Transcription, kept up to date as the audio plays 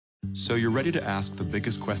So you're ready to ask the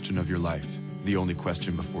biggest question of your life, the only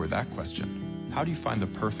question before that question. How do you find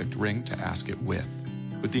the perfect ring to ask it with?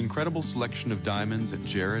 With the incredible selection of diamonds at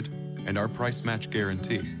Jared and our price match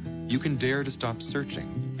guarantee, you can dare to stop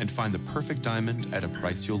searching and find the perfect diamond at a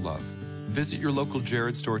price you'll love. Visit your local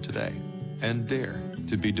Jared store today and dare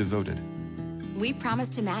to be devoted. We promise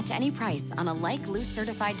to match any price on a like loose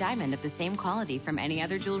certified diamond of the same quality from any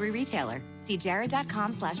other jewelry retailer. See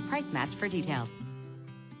jared.com/price match for details.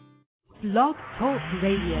 Blog Talk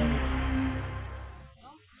Radio.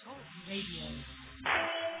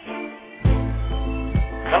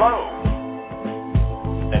 Hello,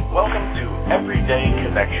 and welcome to Everyday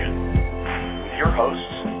Connection with your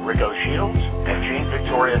hosts, Rico Shields and Jane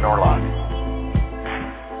Victoria Norlock,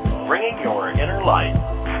 bringing your inner light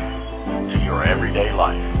to your everyday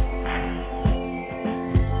life.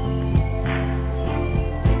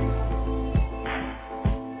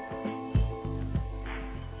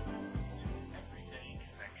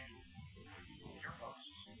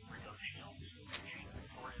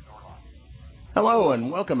 Hello and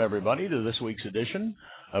welcome everybody to this week's edition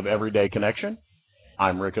of Everyday Connection.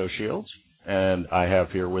 I'm Rico Shields, and I have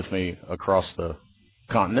here with me across the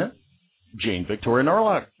continent, Jane Victoria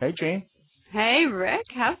Norlock. Hey, Jane. Hey, Rick.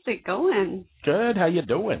 How's it going? Good. How you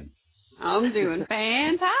doing? I'm doing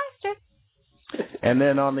fantastic. And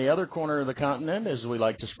then on the other corner of the continent, as we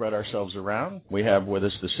like to spread ourselves around, we have with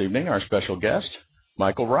us this evening our special guest,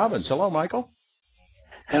 Michael Robbins. Hello, Michael.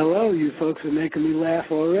 Hello, you folks are making me laugh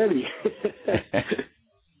already.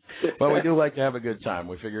 Well, we do like to have a good time.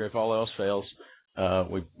 We figure if all else fails,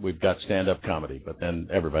 we've got stand-up comedy, but then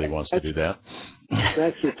everybody wants to do that.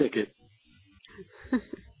 That's the ticket.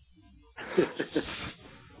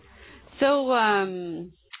 So,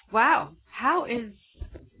 wow, how's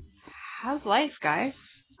life, guys?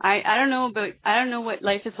 I don't know what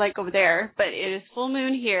life is like over there, but it is full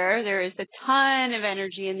moon here. There is a ton of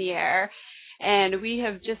energy in the air. And we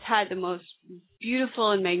have just had the most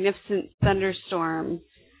beautiful and magnificent thunderstorm.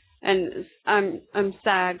 And I'm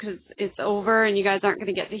sad because it's over and you guys aren't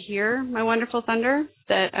going to get to hear my wonderful thunder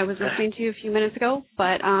that I was listening to a few minutes ago.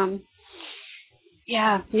 But,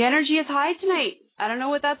 yeah, the energy is high tonight. I don't know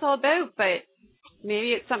what that's all about, but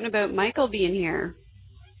maybe it's something about Michael being here.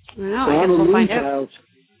 I don't know. Well, I guess we'll find out.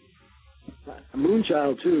 A moon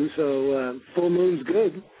child, too, so full moon's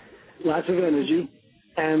good. Lots of energy.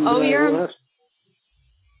 And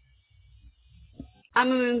I'm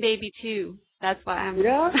a moon baby, too. That's why I'm...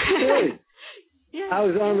 Yeah? Really? Yeah. I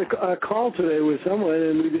was on a call today with someone,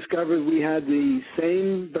 and we discovered we had the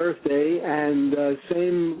same birthday and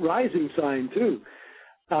same rising sign, too.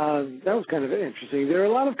 That was kind of interesting. There are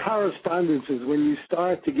a lot of correspondences when you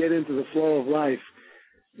start to get into the flow of life.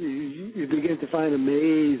 You begin to find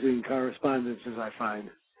amazing correspondences, I find.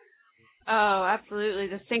 Oh, absolutely.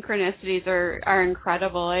 The synchronicities are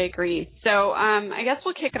incredible. I agree. So I guess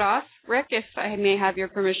we'll kick it off. Rick, if I may have your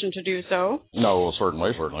permission to do so. No, well,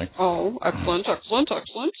 certainly. Oh, excellent.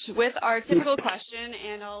 With our typical question,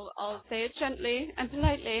 and I'll say it gently and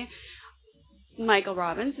politely. Michael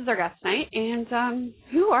Robbins is our guest tonight, and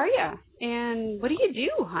who are you? And what do you do,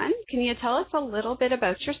 hon? Can you tell us a little bit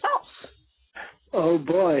about yourself? Oh,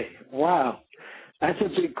 boy. Wow. That's a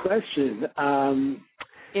big question.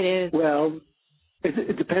 It is. Well,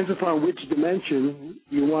 it depends upon which dimension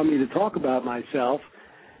you want me to talk about myself.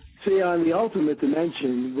 See, on the ultimate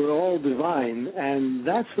dimension, we're all divine, and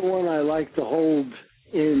that's the one I like to hold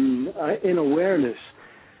in awareness,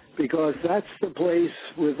 because that's the place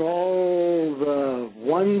with all the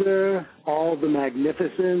wonder, all the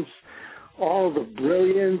magnificence, all the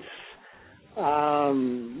brilliance.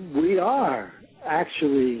 We are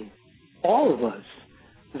actually, all of us,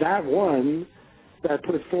 that one that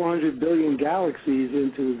put 400 billion galaxies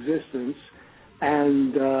into existence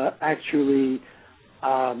and actually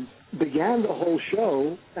began the whole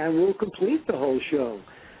show and will complete the whole show.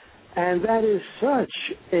 And that is such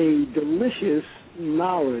a delicious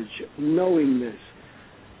knowledge, knowingness.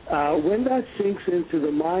 When that sinks into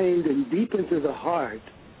the mind and deep into the heart,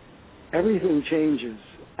 everything changes.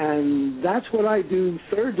 And that's what I do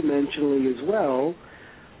third dimensionally as well.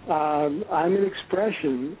 I'm an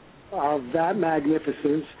expression of that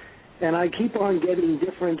magnificence, and I keep on getting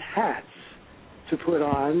different hats to put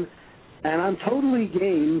on, and I'm totally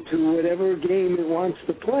game to whatever game it wants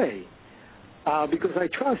to play, because I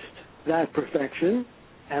trust that perfection,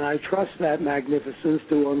 and I trust that magnificence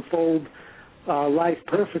to unfold life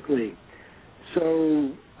perfectly.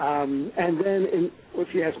 So, and then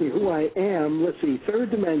if you ask me who I am, let's see, third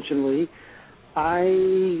dimensionally,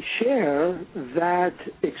 I share that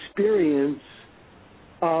experience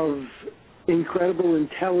of incredible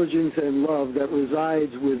intelligence and love that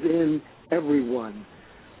resides within everyone,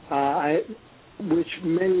 which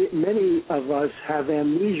many of us have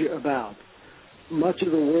amnesia about. Much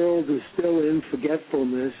of the world is still in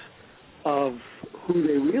forgetfulness of who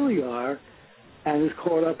they really are and is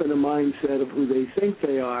caught up in a mindset of who they think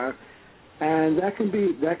they are, and that can be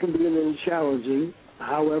a little challenging.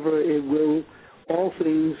 However, all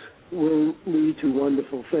things will lead to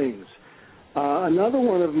wonderful things. Another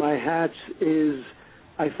one of my hats is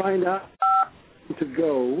I find out to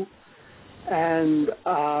go, and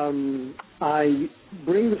I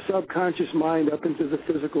bring the subconscious mind up into the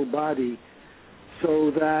physical body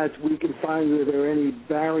so that we can find whether there are any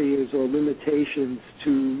barriers or limitations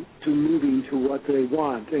to moving to what they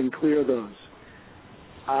want and clear those.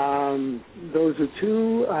 Those are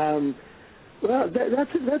two. Well,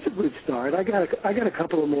 that's a good start. I got a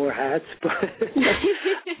couple of more hats, but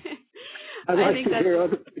I'd like to hear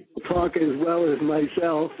other people talk as well as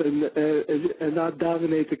myself and not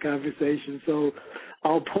dominate the conversation. So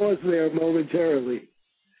I'll pause there momentarily.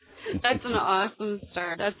 That's an awesome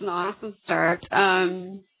start.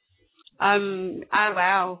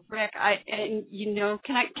 Wow, Rick.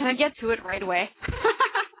 Can I get to it right away?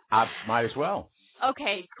 I might as well.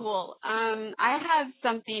 Okay, cool. I have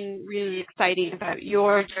something really exciting about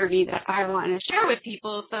your journey that I want to share with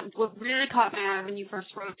people. What really caught my eye when you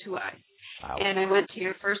first wrote to us. Wow. And I went to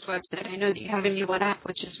your first website. I know that you have a new one up,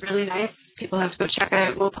 which is really nice. People have to go check it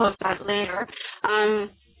out. We'll post that later.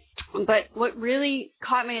 But what really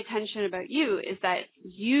caught my attention about you is that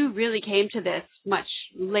you really came to this much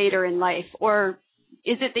later in life, or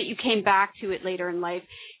is it that you came back to it later in life?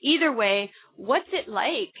 Either way, what's it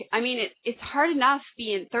like? I mean, it's hard enough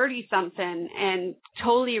being 30-something and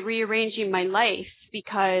totally rearranging my life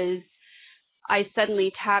because I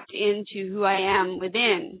suddenly tapped into who I am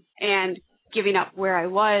within and giving up where I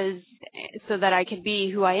was so that I could be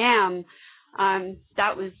who I am.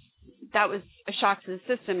 That was a shock to the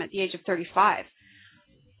system at the age of 35.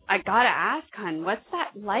 I gotta ask, hon, what's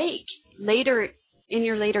that like later in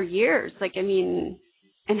your later years? And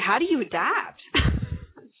how do you adapt?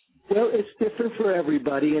 Well, it's different for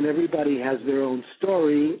everybody, and everybody has their own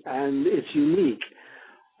story, and it's unique.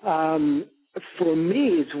 For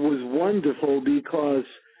me, it was wonderful because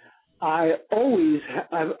I've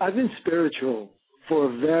been spiritual for a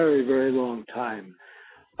very, very long time.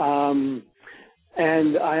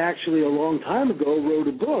 And I actually, a long time ago, wrote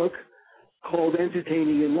a book called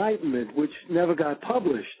Entertaining Enlightenment, which never got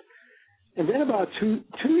published. And then about two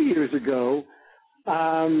years ago,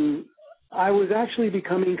 I was actually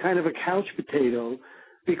becoming kind of a couch potato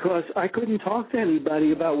because I couldn't talk to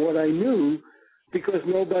anybody about what I knew because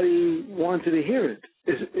nobody wanted to hear it,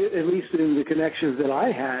 at least in the connections that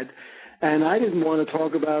I had. And I didn't want to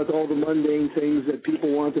talk about all the mundane things that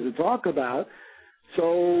people wanted to talk about.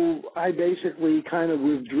 So I basically kind of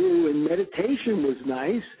withdrew, and meditation was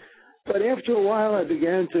nice. But after a while, I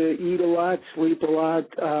began to eat a lot, sleep a lot,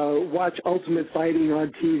 watch Ultimate Fighting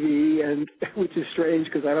on TV, and which is strange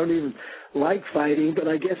because I don't even like fighting, but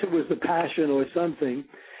I guess it was the passion or something.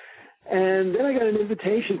 And then I got an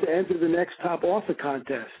invitation to enter the next Top Author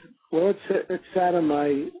contest. Well, it sat on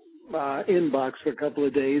my inbox for a couple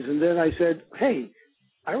of days, and then I said, hey,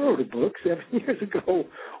 I wrote a book 7 years ago.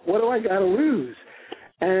 What do I got to lose?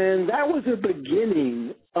 And that was a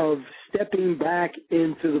beginning of stepping back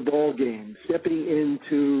into the ball game, stepping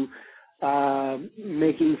into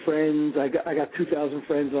making friends. I got 2,000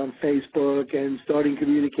 friends on Facebook and starting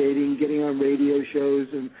communicating, getting on radio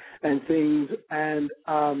shows and things. And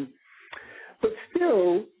but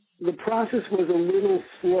still, the process was a little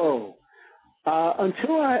slow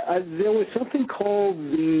until there was something called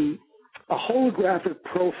a holographic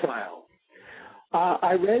profile.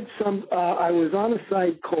 I read I was on a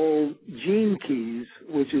site called Gene Keys,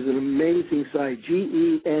 which is an amazing site,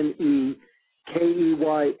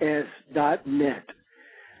 GeneKeys.net.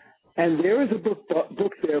 And there is a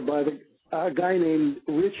book there by a guy named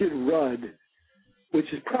Richard Rudd,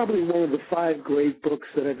 which is probably one of the 5 great books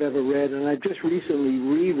that I've ever read, and I've just recently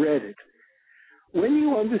reread it. When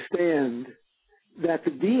you understand that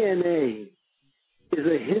the DNA is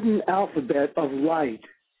a hidden alphabet of light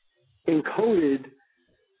encoded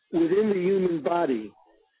within the human body,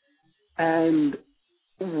 and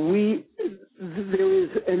there is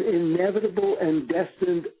an inevitable and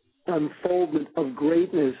destined unfoldment of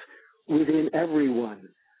greatness within everyone.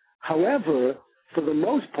 However, for the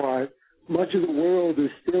most part, much of the world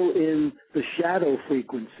is still in the shadow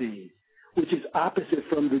frequency, which is opposite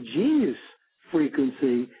from the genius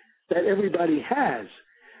frequency that everybody has.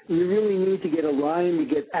 You really need to get aligned, to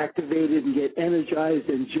get activated and get energized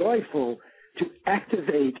and joyful to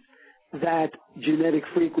activate that genetic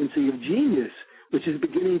frequency of genius, which is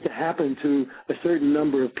beginning to happen to a certain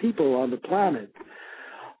number of people on the planet.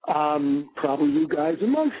 Probably you guys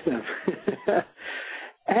amongst them.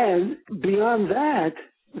 And beyond that,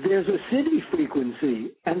 there's a city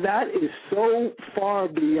frequency, and that is so far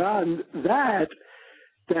beyond that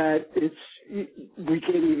we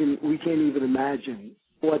can't even imagine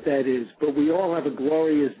what that is. But we all have a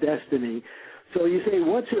glorious destiny. So you say,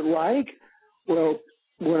 what's it like? Well,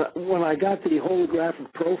 when I got the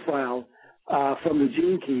holographic profile from the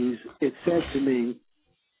Gene Keys, it said to me,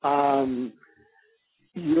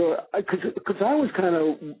 because I was kind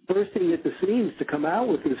of bursting at the seams to come out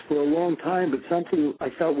with this for a long time, but something I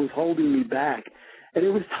felt was holding me back. And it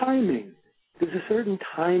was timing. There's a certain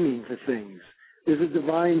timing for things. There's a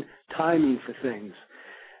divine timing for things.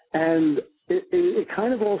 And it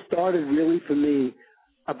kind of all started really for me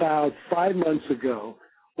about 5 months ago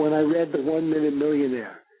when I read The 1 Minute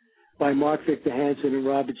Millionaire by Mark Victor Hansen and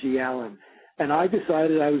Robert G. Allen. And I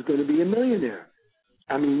decided I was going to be a millionaire.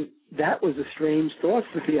 I mean, that was a strange thought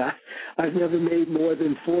for me. I've never made more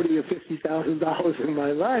than $40,000 or $50,000 in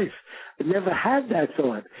my life. I never had that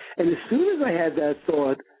thought. And as soon as I had that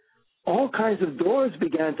thought, all kinds of doors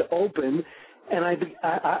began to open, and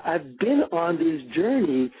I've been on this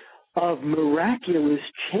journey of miraculous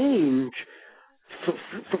change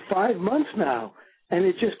for 5 months now, and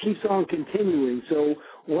it just keeps on continuing. So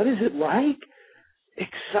what is it like?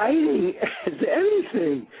 Exciting as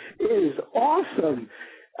anything. It is awesome.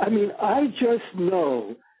 I mean, I just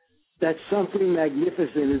know that something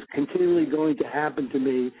magnificent is continually going to happen to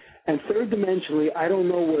me. And third dimensionally, I don't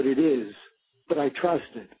know what it is, but I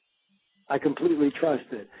trust it. I completely trust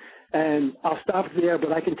it. And I'll stop there,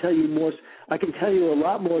 but I can tell you more. I can tell you a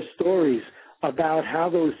lot more stories about how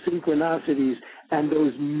those synchronicities and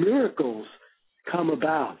those miracles come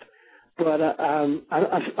about. But I'm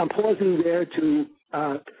pausing there to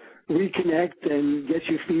reconnect and get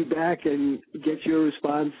your feedback and get your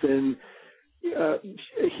response and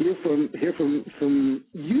hear from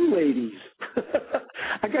you ladies.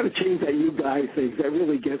 I got to change that "you guys" thing. That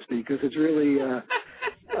really gets me because it's really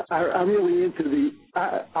I'm really into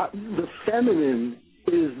the feminine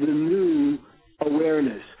is the new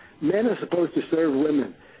awareness. Men are supposed to serve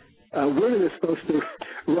women. Women are supposed to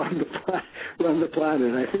run the planet.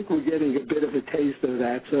 And I think we're getting a bit of a taste of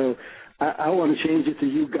that. So I want to change it to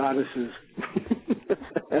 "you goddesses."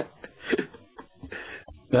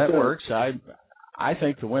 That works. I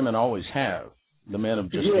think the women always have. The men have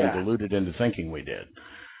just been deluded into thinking we did.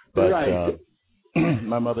 But right.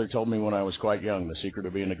 My mother told me when I was quite young, the secret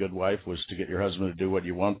of being a good wife was to get your husband to do what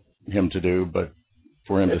you want him to do, but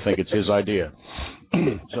for him to think it's his idea.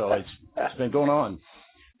 So it's been going on.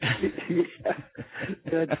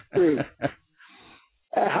 That's true.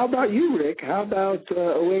 How about you, Rick? How about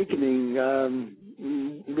awakening?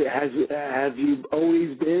 Have you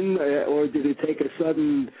always been, or did it take a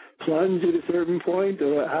sudden plunge at a certain point,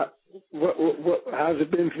 or how's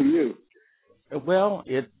it been for you? Well,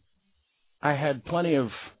 I had plenty of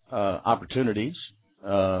opportunities.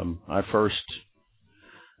 I first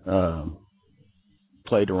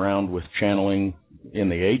played around with channeling in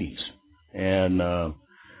the 80s and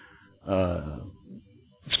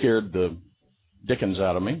scared the dickens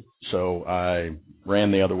out of me. So I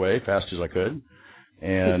ran the other way fast as I could.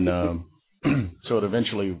 And so it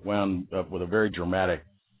eventually wound up with a very dramatic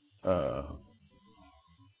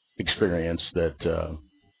experience that,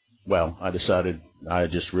 I decided I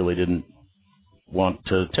just really didn't want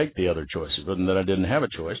to take the other choices. It wasn't that I didn't have a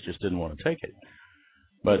choice, just didn't want to take it.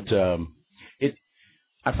 But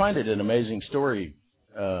I find it an amazing story,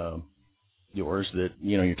 yours, that,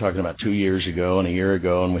 you're talking about 2 years ago and a year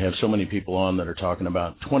ago, and we have so many people on that are talking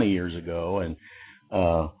about 20 years ago, and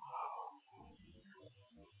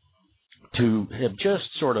to have just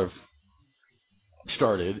sort of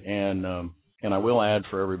started, and I will add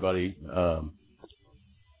for everybody,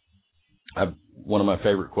 one of my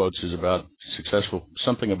favorite quotes is about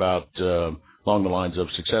something about along the lines of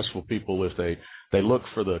successful people, if they look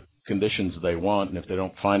for the conditions they want, and if they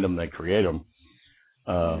don't find them, they create them.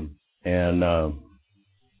 And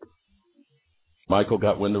Michael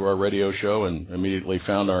got wind of our radio show and immediately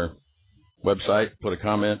found our website, put a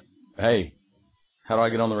comment, "Hey, how do I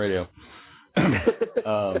get on the radio?"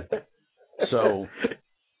 So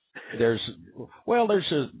there's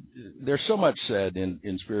so much said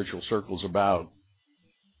in spiritual circles about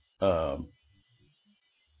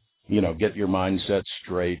get your mindset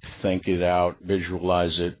straight, think it out,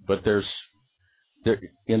 visualize it, but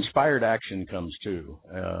inspired action comes too,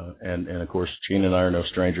 and of course Gene and I are no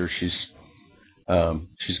strangers.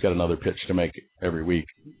 She's got another pitch to make every week,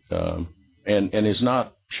 and is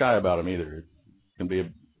not shy about them either. It can be a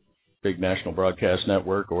big national broadcast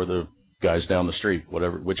network or the guys down the street,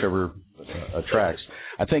 whichever attracts.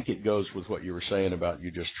 I think it goes with what you were saying about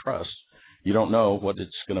you just trust. You don't know what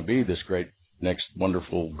it's going to be, this great, next,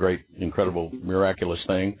 wonderful, great, incredible, miraculous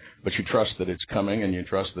thing, but you trust that it's coming and you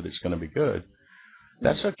trust that it's going to be good.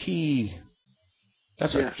 That's a key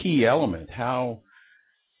element. How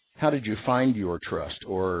did you find your trust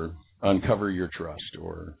or uncover your trust?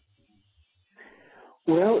 Or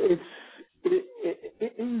well,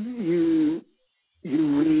 you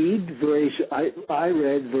read voraciously. I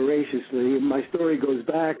read voraciously. My story goes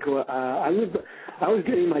back. I was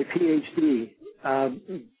getting my PhD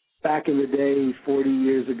back in the day, 40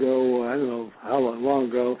 years ago. I don't know how long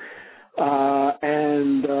ago.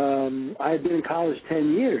 And I had been in college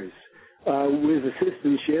 10 years with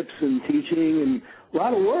assistantships and teaching and a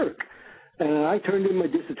lot of work. And I turned in my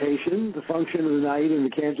dissertation, The Function of the Night and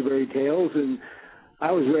the Canterbury Tales, and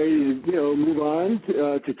I was ready to, move on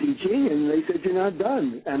to teaching, and they said, "You're not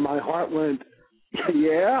done." And my heart went,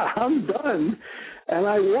 "Yeah, I'm done." And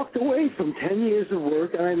I walked away from 10 years of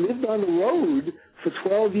work, and I lived on the road for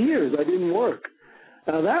 12 years. I didn't work.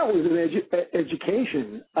 Now, that was an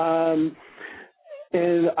education.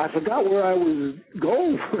 And I forgot where I was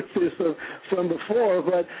going with this from before,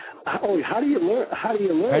 but how do you learn? How do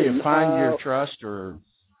you find your trust, or?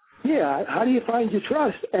 Yeah, how do you find your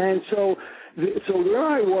trust? And so there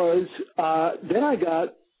I was. Then I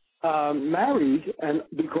got married, and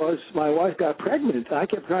because my wife got pregnant, I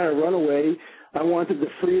kept trying to run away. I wanted the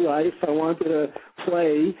free life. I wanted to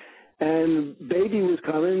play, and baby was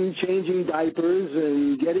coming, changing diapers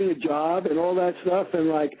and getting a job and all that stuff, and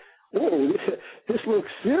like, whoa, this looks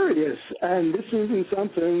serious, and this isn't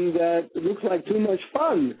something that looks like too much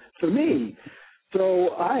fun for me.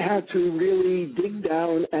 So I had to really dig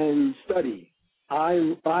down and study.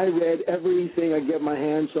 I read everything I get my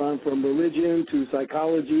hands on, from religion to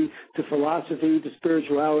psychology to philosophy to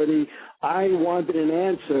spirituality. I wanted an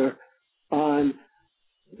answer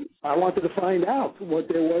I wanted to find out what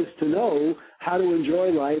there was to know, how to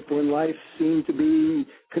enjoy life when life seemed to be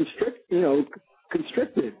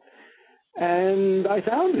constricted. And I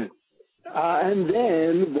found it. And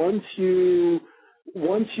then once you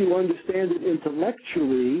understand it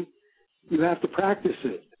intellectually, you have to practice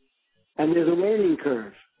it. And there's a learning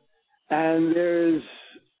curve. And there's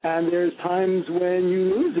times when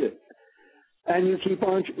you lose it. And you keep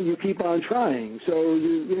on trying. So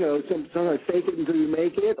sometimes fake it until you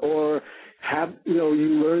make it, or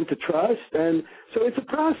you learn to trust. And so it's a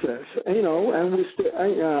process, and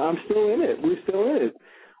I'm still in it. We're still in it.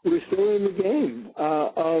 We're still in the game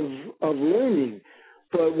of learning.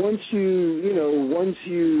 But once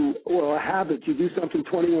a habit, you do something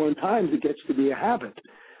 21 times, it gets to be a habit.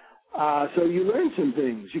 So you learn some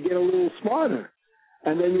things. You get a little smarter.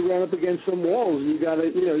 And then you run up against some walls, and you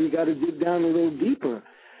gotta dig down a little deeper.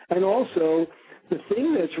 And also, the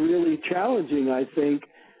thing that's really challenging, I think,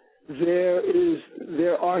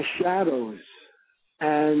 there are shadows,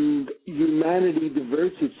 and humanity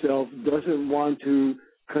diverts itself, doesn't want to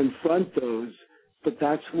confront those, but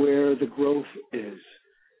that's where the growth is.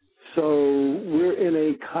 So we're in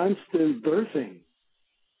a constant birthing,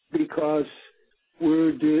 because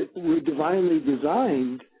we're divinely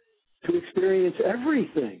designed to experience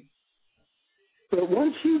everything. But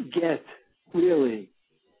once you get, really,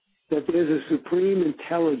 that there's a supreme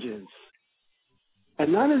intelligence,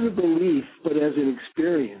 and not as a belief, but as an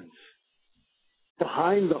experience,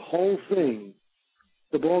 behind the whole thing,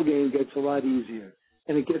 the ball game gets a lot easier,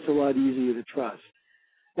 and it gets a lot easier to trust.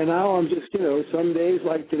 And now I'm just, some days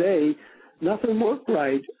like today, nothing worked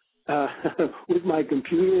right with my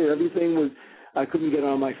computer. Everything was, I couldn't get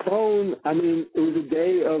on my phone. I mean, it was a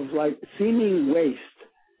day of seeming waste.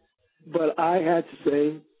 But I had to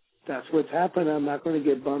say, that's what's happened. I'm not going to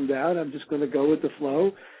get bummed out. I'm just going to go with the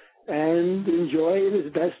flow and enjoy it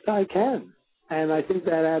as best I can. And I think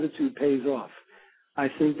that attitude pays off. I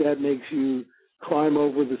think that makes you climb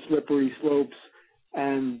over the slippery slopes,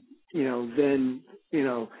 and, then,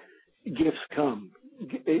 gifts come.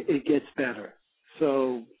 It gets better.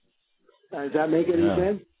 So does that make any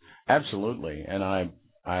sense? Absolutely. And I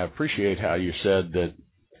appreciate how you said that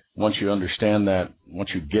once you understand that,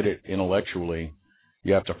 once you get it intellectually,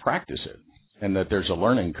 you have to practice it, and that there's a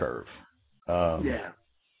learning curve.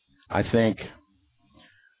 I think,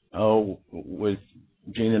 with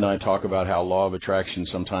Gene and I talk about how law of attraction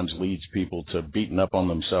sometimes leads people to beating up on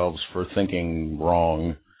themselves for thinking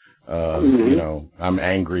wrong. I'm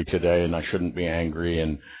angry today and I shouldn't be angry,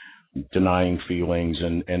 and denying feelings,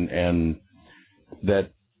 and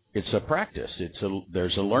that it's a practice.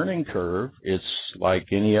 There's a learning curve. It's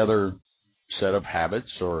like any other set of habits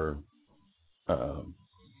or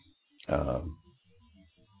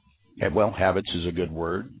habits is a good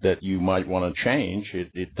word that you might want to change.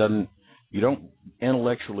 You don't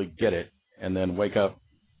intellectually get it and then wake up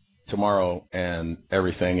tomorrow and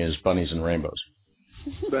everything is bunnies and rainbows.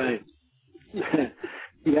 Right.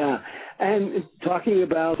 Yeah. And talking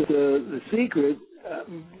about the secret,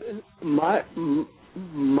 my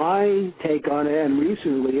take on it, and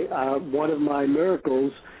recently, one of my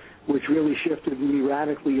miracles, which really shifted me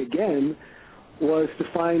radically again, was to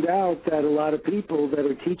find out that a lot of people that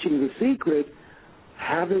are teaching the secret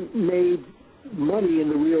haven't made money in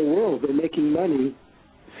the real world. They're making money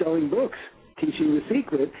selling books, teaching the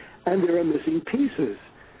secret, and there are missing pieces.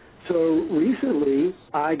 So recently,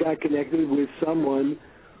 I got connected with someone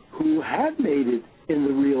who had made it in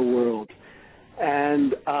the real world,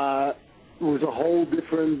 and it was a whole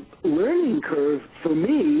different learning curve for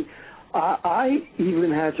me. I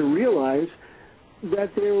even had to realize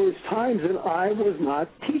that there was times that I was not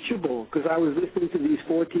teachable because I was listening to these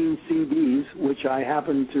 14 CDs, which I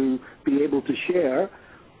happen to be able to share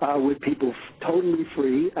with people totally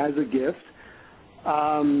free as a gift.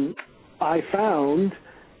 I found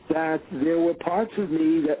that there were parts of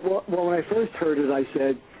me that, when I first heard it, I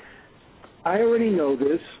said, I already know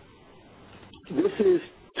this. This is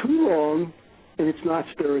too long, and it's not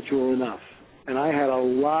spiritual enough. And I had a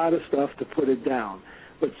lot of stuff to put it down.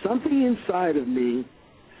 But something inside of me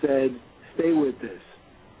said, stay with this.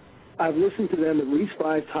 I've listened to them at least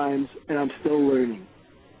 5 times, and I'm still learning.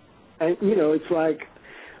 And, it's like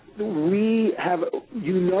we have,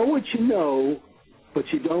 what you know, but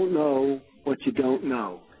you don't know what you don't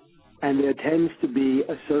know. And there tends to be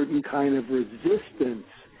a certain kind of resistance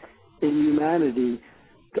in humanity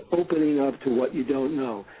to opening up to what you don't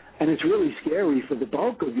know. And it's really scary for the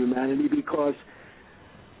bulk of humanity because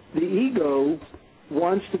the ego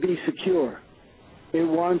wants to be secure. It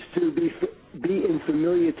wants to be in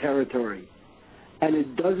familiar territory. And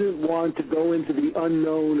it doesn't want to go into the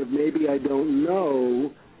unknown of maybe I don't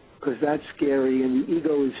know, because that's scary, and the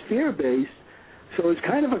ego is fear-based. So it's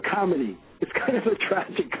kind of a comedy. It's kind of a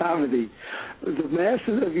tragic comedy. The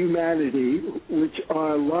masses of humanity, which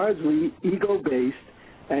are largely ego-based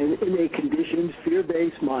and in a conditioned,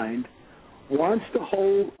 fear-based mind, wants to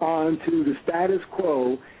hold on to the status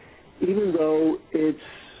quo even though it's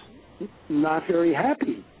not very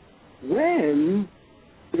happy. When,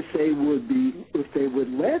 if they would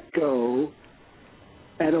let go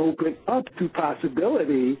and open up to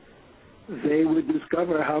possibility, they would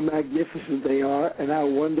discover how magnificent they are and how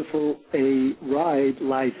wonderful a ride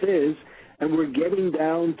life is. And we're getting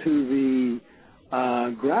down to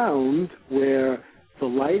the ground where the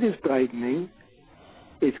light is brightening.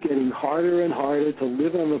 It's getting harder and harder to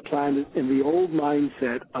live on the planet in the old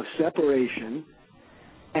mindset of separation,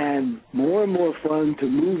 and more fun to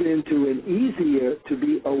move into and easier to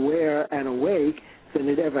be aware and awake than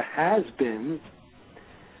it ever has been.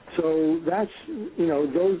 So that's,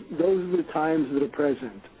 those are the times that are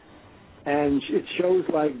present. And it shows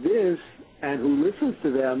like this, and who listens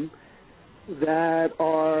to them, that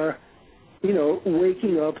are,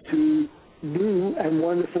 waking up to new and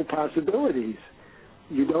wonderful possibilities.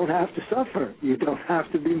 You don't have to suffer. You don't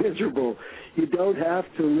have to be miserable. You don't have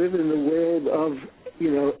to live in the world of,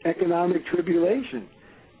 economic tribulation.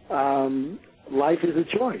 Life is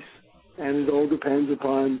a choice, and it all depends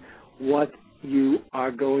upon what you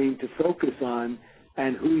are going to focus on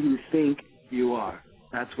and who you think you are.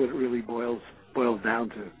 That's what it really boils down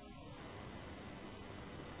to.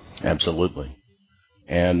 Absolutely.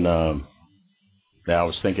 And I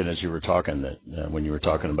was thinking as you were talking that when you were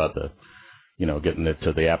talking about the, getting it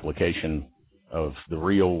to the application of the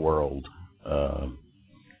real world,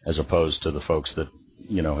 as opposed to the folks that,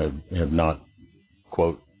 have not,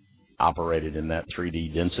 quote, operated in that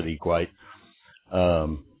 3D density quite.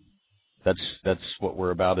 That's what we're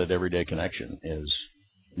about at Everyday Connection is,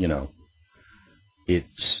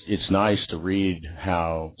 it's nice to read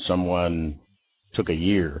how someone took a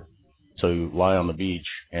year to lie on the beach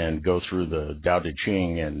and go through the Tao Te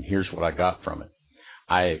Ching, and here's what I got from it.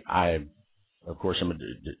 I of course, I'm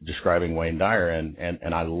describing Wayne Dyer,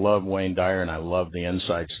 and I love Wayne Dyer, and I love the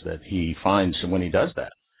insights that he finds when he does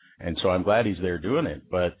that. And so I'm glad he's there doing it.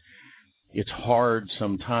 But it's hard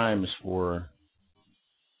sometimes for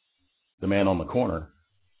the man on the corner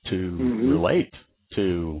to relate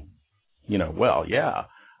to,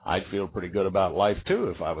 I'd feel pretty good about life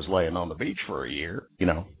too if I was laying on the beach for a year,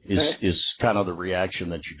 is kind of the reaction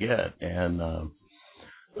that you get. And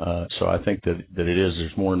so I think that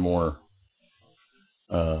there's more and more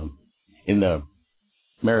in the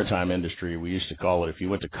maritime industry, we used to call it, if you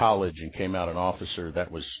went to college and came out an officer,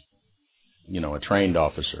 that was a trained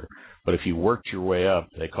officer. But if you worked your way up,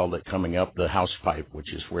 they called it coming up the house pipe,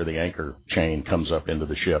 which is where the anchor chain comes up into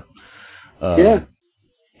the ship.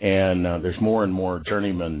 And there's more and more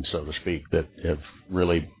journeymen, so to speak, that have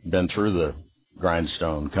really been through the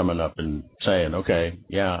grindstone, coming up and saying, okay,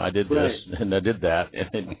 yeah, I did this and I did that,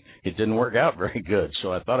 and it didn't work out very good.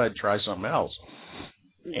 So I thought I'd try something else.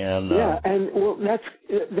 And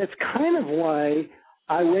that's kind of why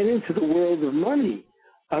I went into the world of money,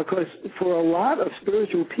 because for a lot of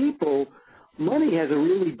spiritual people, money has a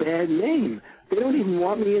really bad name. They don't even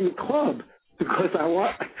want me in the club because I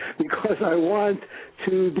want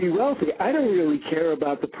to be wealthy. I don't really care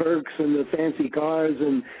about the perks and the fancy cars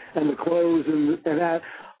and the clothes and that.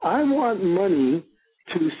 I want money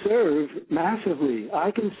to serve massively.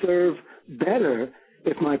 I can serve better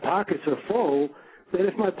if my pockets are full than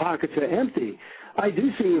if my pockets are empty. I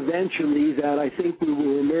do see eventually that I think we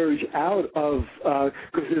will emerge out of,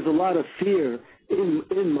 because there's a lot of fear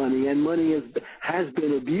in money, and money has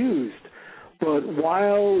been abused. But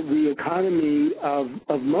while the economy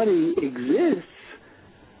of money exists,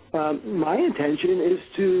 my intention is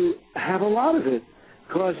to have a lot of it,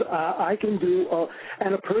 because I can do,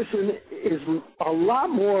 and a person is a lot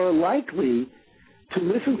more likely to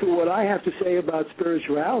listen to what I have to say about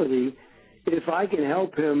spirituality if I can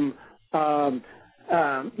help him, have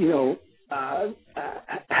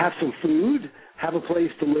some food, have a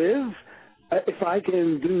place to live. If I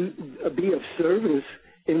can be of service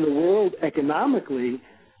in the world economically,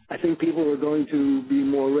 I think people are going to be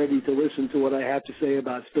more ready to listen to what I have to say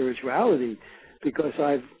about spirituality, because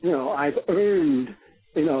I've earned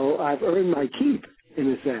my keep,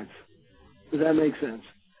 in a sense. Does that make sense?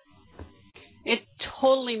 It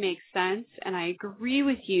totally makes sense, and I agree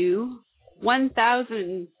with you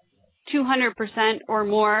 1,200% or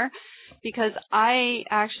more, because I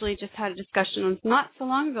actually just had a discussion not so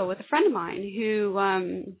long ago with a friend of mine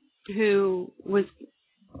who was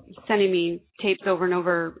sending me tapes over and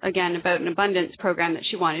over again about an abundance program that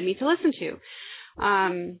she wanted me to listen to.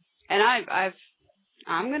 And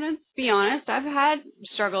I'm going to be honest, I've had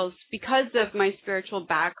struggles because of my spiritual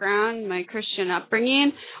background, my Christian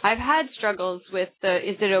upbringing. I've had struggles with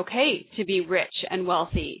is it okay to be rich and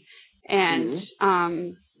wealthy? And,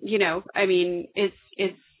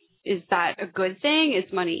 is that a good thing?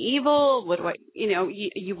 Is money evil? What do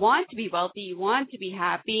you want to be wealthy, you want to be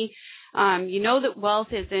happy. That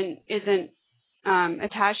wealth isn't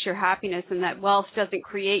attached to your happiness, and that wealth doesn't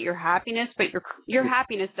create your happiness, but your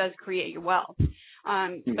happiness does create your wealth.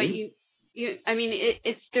 But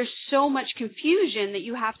there's so much confusion that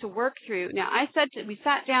you have to work through. Now, we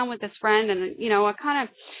sat down with this friend, and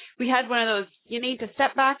we had one of those, you need to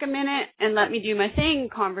step back a minute and let me do my thing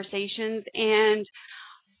conversations. And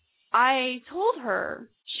I told her,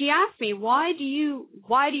 she asked me, why do you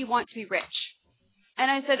want to be rich? And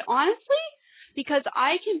I said, honestly, because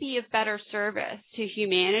I can be of better service to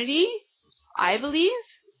humanity, I believe,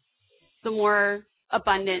 the more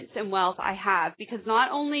abundance and wealth I have, because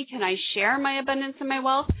not only can I share my abundance and my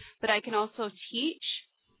wealth, but I can also teach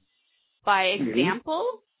by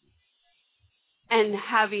example and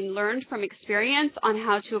having learned from experience on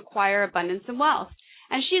how to acquire abundance and wealth.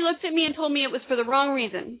 And she looked at me and told me it was for the wrong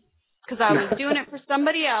reason, because I was doing it for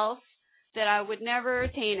somebody else, that I would never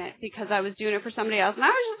attain it because I was doing it for somebody else. And I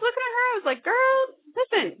was just looking at her, I was like, girl,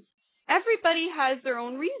 listen, everybody has their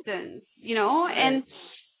own reasons, and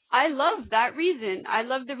I love that reason. I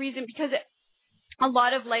love the reason because a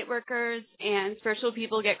lot of light workers and spiritual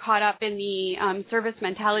people get caught up in the service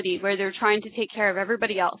mentality where they're trying to take care of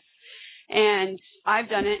everybody else. And I've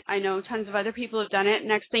done it. I know tons of other people have done it.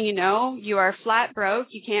 Next thing you know, you are flat broke.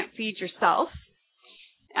 You can't feed yourself.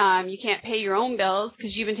 You can't pay your own bills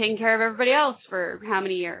because you've been taking care of everybody else for how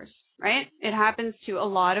many years, right? It happens to a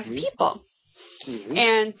lot of people.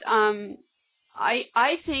 And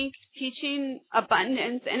I think teaching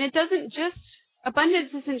abundance, and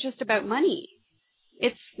abundance isn't just about money.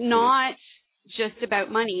 It's not just about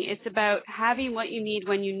money. It's about having what you need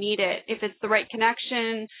when you need it. If it's the right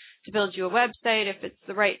connection to build you a website, if it's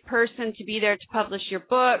the right person to be there to publish your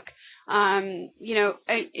book,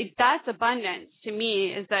 that's abundance to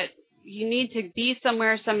me, is that you need to be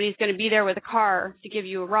somewhere, somebody's going to be there with a car to give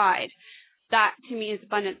you a ride. That to me is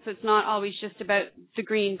abundance. So it's not always just about the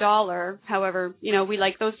green dollar. However, we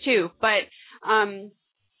like those too. But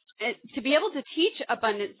to be able to teach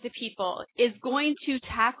abundance to people is going to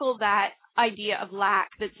tackle that idea of lack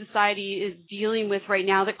that society is dealing with right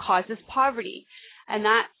now that causes poverty. And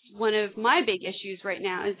that's one of my big issues right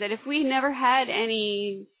now, is that if we never had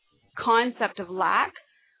any concept of lack,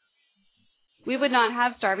 we would not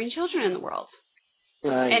have starving children in the world.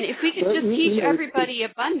 Right. And if we could just teach everybody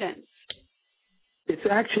abundance, it's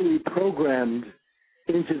actually programmed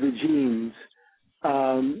into the genes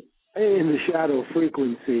in the shadow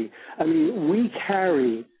frequency. I mean, we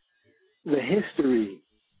carry the history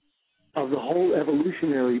of the whole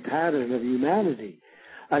evolutionary pattern of humanity.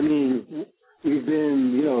 I mean, we've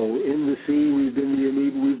been, in the sea, we've been the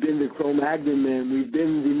amoeba, we've been the Cro-Magnon man, we've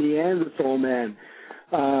been the Neanderthal man,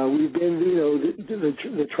 we've been,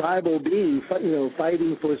 the tribal being,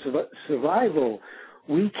 fighting for survival.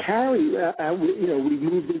 We carry, we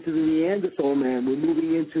moved into the Neanderthal man. We're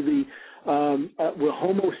moving into the, we're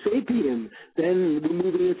Homo sapien. Then we're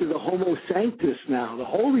moving into the Homo sanctus now, the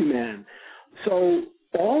holy man. So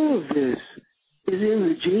all of this is in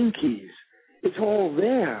the gene keys. It's all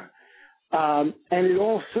there. And it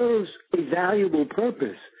all serves a valuable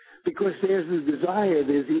purpose because there's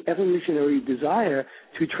the evolutionary desire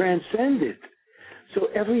to transcend it. So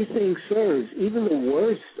everything serves, even the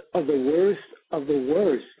worst of the worst of the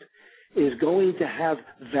worst is going to have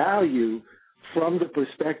value from the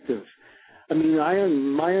perspective. I mean,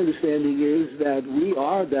 my understanding is that we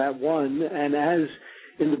are that one, and as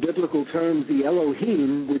in the biblical terms, the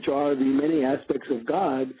Elohim, which are the many aspects of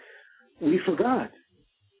God, we forgot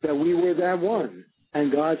that we were that one. And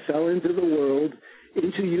God fell into the world,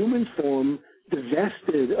 into human form,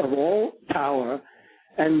 divested of all power,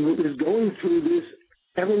 and is going through this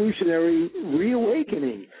evolutionary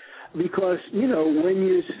reawakening. Because, when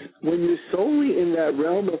you're solely in that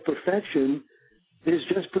realm of perfection, there's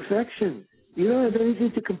just perfection. You don't have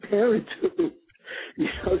anything to compare it to.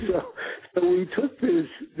 So we took this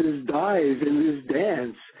dive and this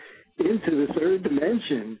dance into the third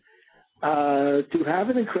dimension to have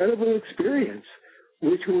an incredible experience,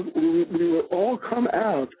 which we will all come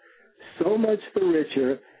out so much the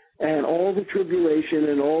richer, and all the tribulation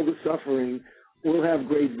and all the suffering will have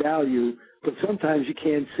great value. But sometimes you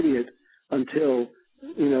can't see it until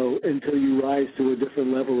you rise to a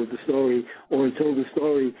different level of the story, or until the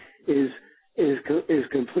story is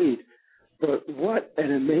complete. But what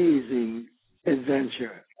an amazing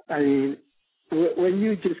adventure! I mean, when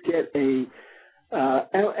you just get and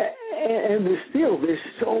there's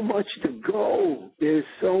so much to go. There's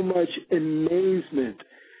so much amazement.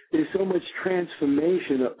 There's so much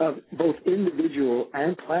transformation of both individual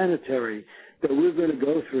and planetary that we're going to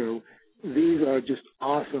go through. These are just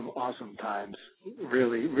awesome, awesome times.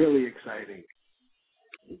 Really, really exciting.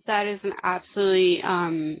 That is an absolutely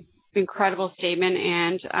incredible statement.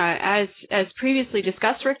 And as previously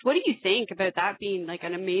discussed, Rick, what do you think about that being like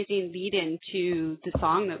an amazing lead-in to the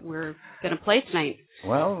song that we're going to play tonight?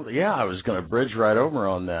 Well, yeah, I was going to bridge right over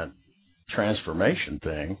on that transformation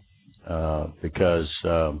thing because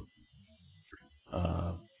the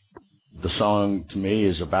song to me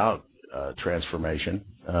is about transformation.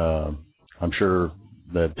 I'm sure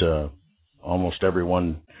that almost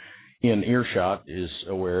everyone in earshot is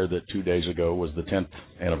aware that 2 days ago was the 10th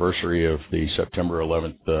anniversary of the September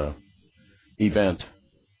 11th event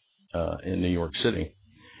in New York City.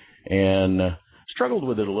 And struggled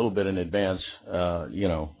with it a little bit in advance.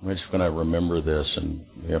 We're just going to remember this, and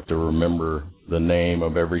we have to remember the name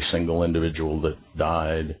of every single individual that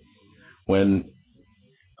died. When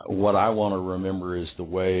what I want to remember is the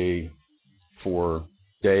way for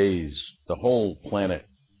days the whole planet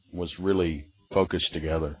was really focused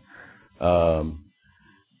together.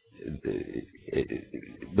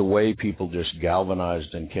 The way people just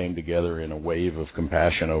galvanized and came together in a wave of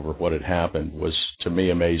compassion over what had happened was, to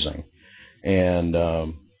me, amazing. And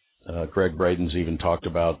Craig Braden's even talked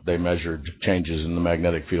about they measured changes in the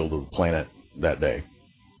magnetic field of the planet that day.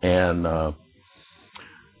 And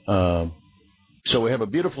so we have a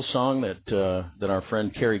beautiful song that our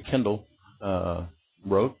friend Carrie Kendall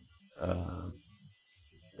wrote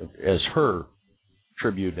as her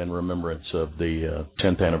tribute and remembrance of the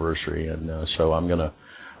 10th anniversary. And so I'm gonna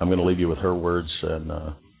leave you with her words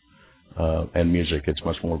and music. It's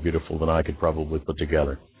much more beautiful than I could probably put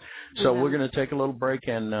together. So we're going to take a little break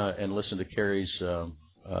and listen to Carrie's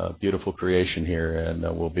beautiful creation here, and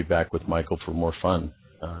we'll be back with Michael for more fun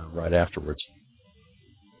right afterwards.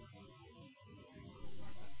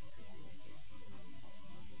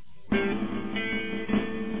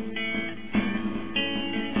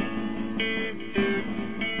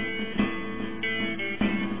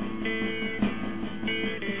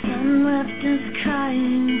 Some left us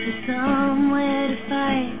crying for somewhere to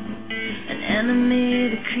fight. Enemy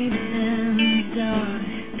that creeps in the dark,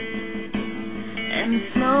 and the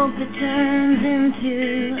smoke that turns into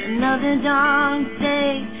another dark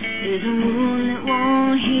day is a wound that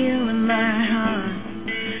won't heal in my heart.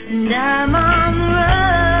 And I'm on the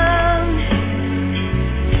road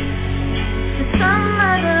to some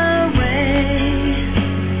other way,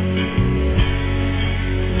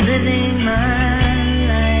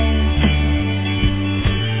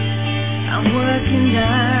 I'm working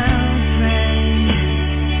down friends.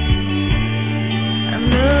 I'm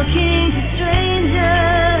looking to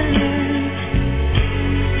strangers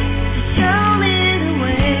to show me the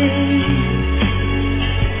way,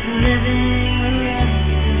 living the rest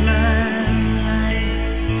of my life.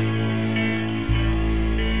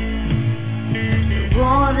 The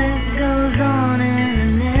war that goes on in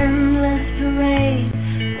an endless parade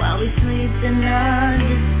while we sleep in our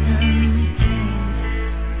distant dreams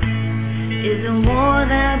is a war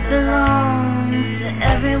that belongs to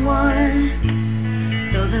everyone,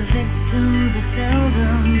 though the victims are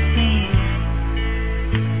seldom seen.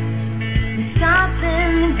 We stop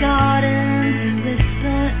in the gardens and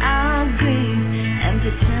whisper our grief and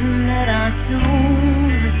pretend that our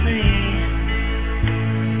souls are free.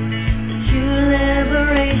 The true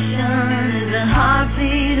liberation is a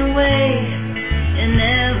heartbeat away in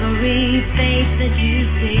every face that you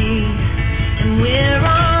see. And we're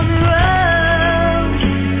on the road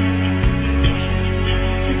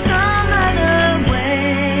to some other way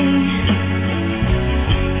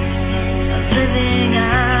of living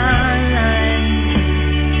our lives.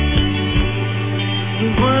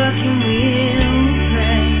 We're working real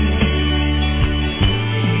friends,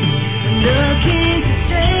 looking to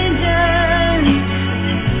strangers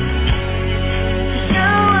to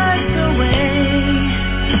show us the way,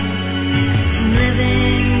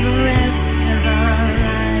 living the rest of our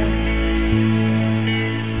lives.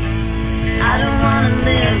 I don't want to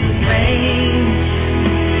live with rage.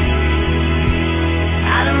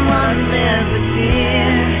 I don't want to live with fear.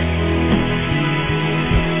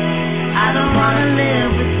 I don't want to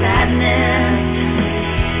live with sadness.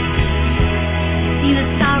 See the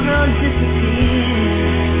sorrow disappear.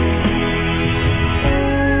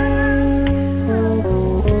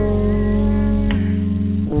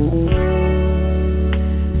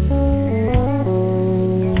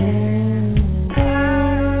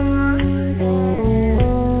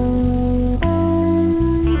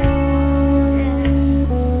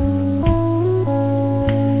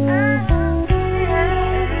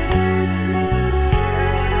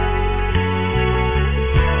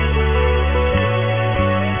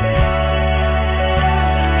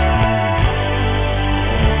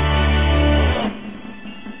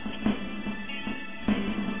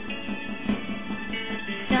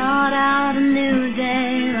 Start out a new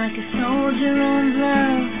day like a soldier on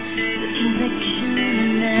love, with conviction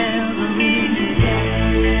and never lose death.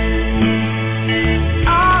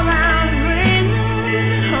 All I'm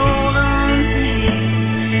bringing, hold on to you.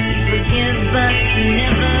 You forgive but you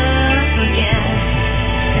never forget.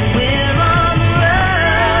 And we're on the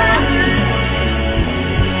road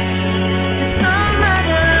to some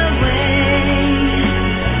other way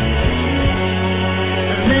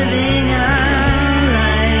of living our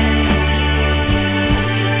lives.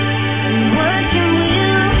 And working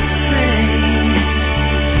real straight,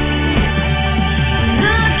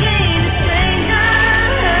 looking to strangers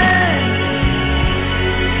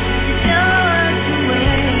to show us the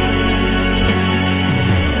way,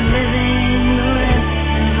 living the rest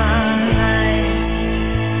of our lives,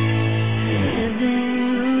 living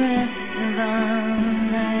the rest of our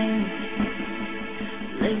lives,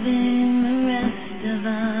 living the rest of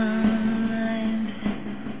our lives.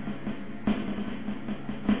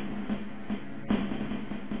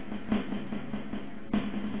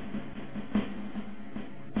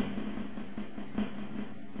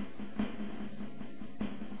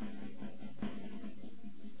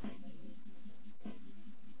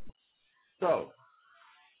 So,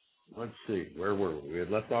 let's see, where were we? We had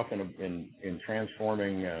left off in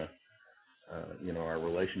transforming, our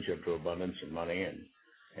relationship to abundance and money, and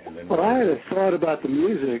then. Well, I had a thought about the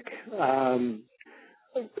music.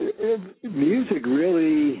 Music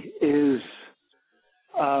really is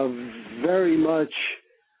very much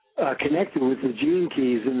connected with the gene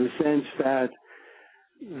keys in the sense that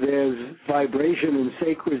there's vibration and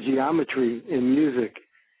sacred geometry in music,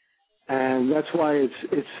 and that's why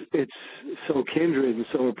it's so kindred and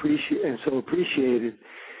so appreciated.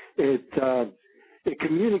 It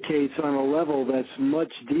communicates on a level that's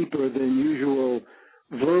much deeper than usual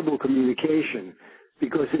verbal communication,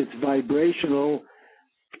 because it's vibrational.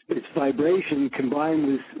 It's vibration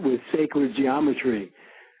combined with sacred geometry,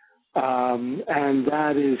 and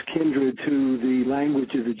that is kindred to the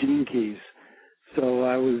language of the gene keys. So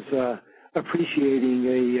I was appreciating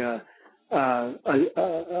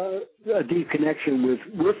a deep connection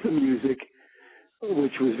with the music,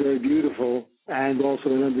 which was very beautiful, and also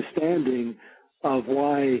an understanding of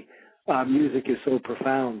why music is so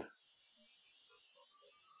profound.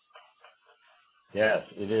 Yes,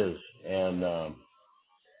 it is, and a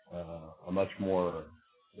much more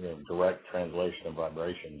direct translation of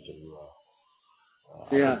vibration to. I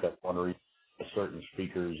think that's one reason certain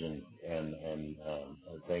speakers and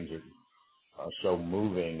things are so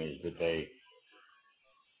moving is that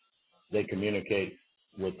they communicate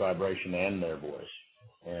with vibration and their voice,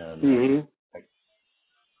 and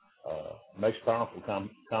makes a powerful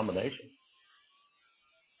combination.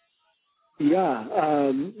 Yeah,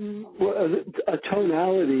 a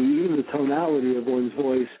tonality, even the tonality of one's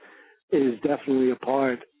voice, is definitely a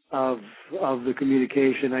part of the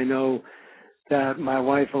communication. I know that my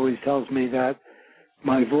wife always tells me that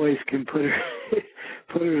my voice can put her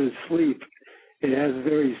to sleep. It has a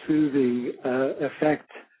very soothing effect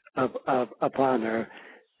upon her,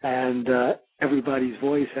 and everybody's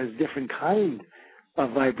voice has different kind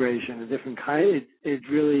of vibration, a different kind.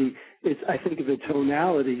 I think the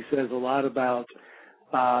tonality says a lot about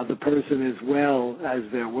the person as well as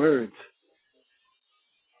their words.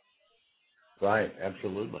 Right,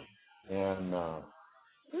 absolutely. And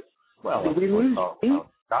we lose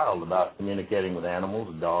child about communicating with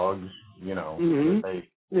animals, dogs, they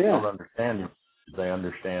don't understand you. They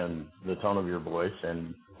understand the tone of your voice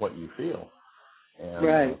and what you feel. And,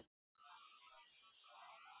 right.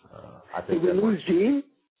 I think Did we lose Gene?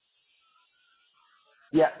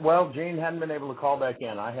 Yeah, well, Gene hadn't been able to call back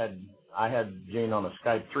in. I had Gene on a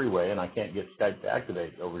Skype three-way, and I can't get Skype to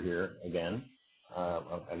activate over here again.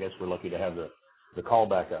 I guess we're lucky to have the call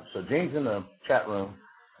back up. So Gene's in the chat room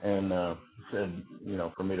and said,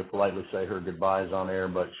 for me to politely say her goodbyes on air,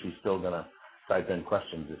 but she's still going to type in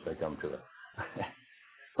questions if they come to her.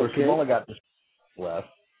 Of course, we've only got this left.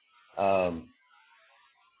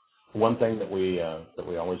 One thing that we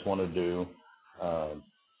always want to do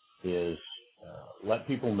is let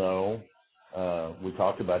people know. We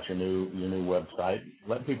talked about your new website.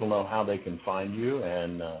 Let people know how they can find you,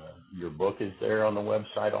 and your book is there on the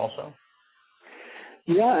website also.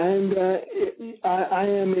 Yeah, and I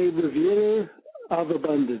am a reviewer of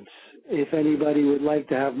abundance. If anybody would like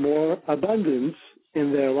to have more abundance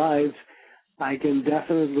in their lives, I can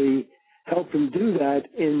definitely help them do that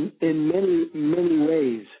in many, many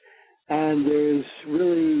ways. And it's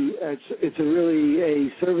really a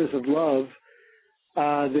service of love.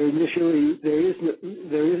 There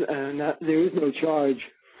is no charge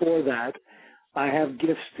for that. I have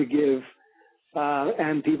gifts to give,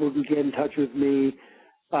 and people can get in touch with me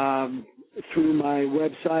through my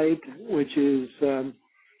website, which is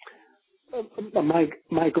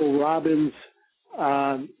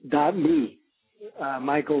michaelrobbins.me,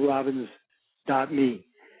 michaelrobbins.me.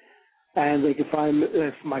 And they can find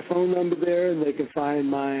my phone number there, and they can find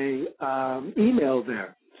my email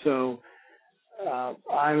there. So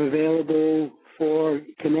I'm available for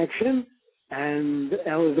connection and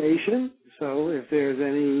elevation. So if there's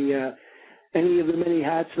any of the many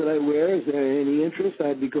hats that I wear, is there any interest,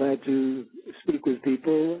 I'd be glad to speak with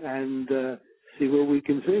people and see what we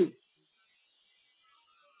can see.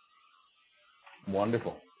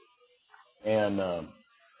 Wonderful. And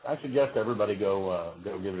I suggest everybody go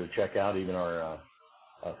give it a check out, even our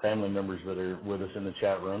family members that are with us in the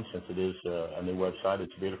chat room, since it is a new website.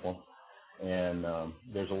 It's beautiful. And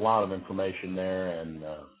there's a lot of information there, and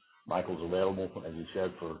Michael's available, as you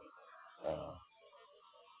said, for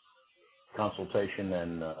consultation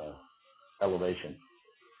and elevation,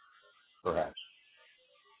 perhaps.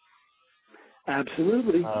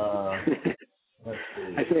 Absolutely. Let's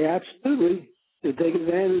see. I say absolutely. To take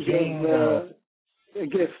advantage of a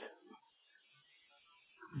gift.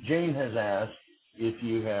 Jane has asked if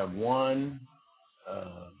you have one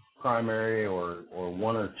primary or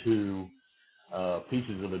one or two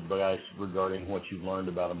pieces of advice regarding what you've learned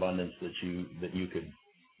about abundance that you could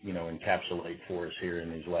encapsulate for us here in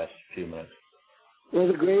these last few minutes. Well,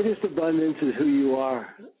 the greatest abundance is who you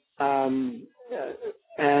are,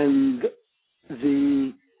 and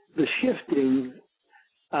the shifting.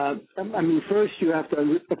 First you have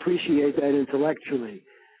to appreciate that intellectually,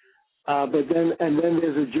 but then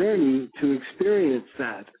there's a journey to experience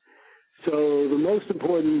that. So the most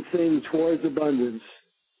important thing towards abundance,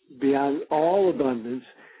 beyond all abundance,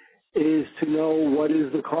 is to know what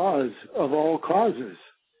is the cause of all causes.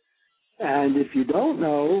 And if you don't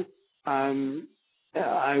know,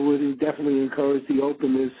 I would definitely encourage the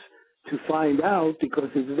openness to find out, because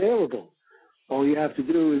it's available. All you have to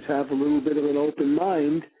do is have a little bit of an open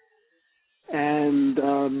mind, and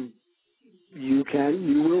you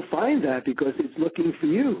will find that, because it's looking for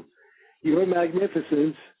you. Your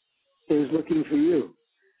magnificence is looking for you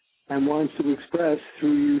and wants to express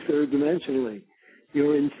through you third dimensionally.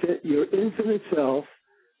 Your infinite self,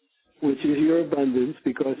 which is your abundance,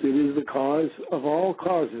 because it is the cause of all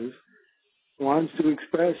causes, wants to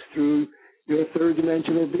express through You're a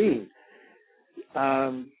third-dimensional being.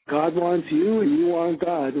 God wants you and you want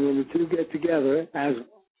God. And when the two get together, then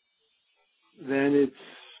it's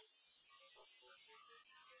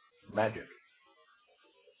magic.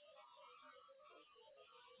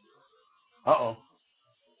 Uh-oh.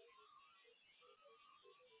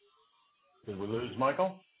 Did we lose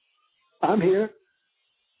Michael? I'm here.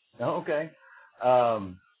 Oh, okay.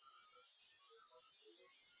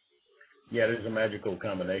 Yeah, it is a magical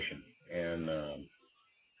combination. And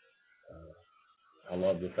I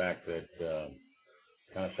love the fact that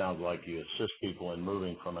kind of sounds like you assist people in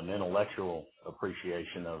moving from an intellectual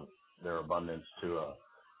appreciation of their abundance to a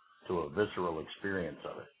visceral experience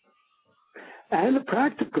of it. And the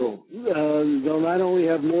practical. They'll not only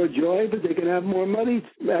have more joy, but they can have more money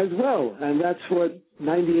as well. And that's what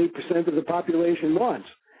 98% of the population wants,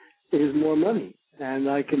 is more money. And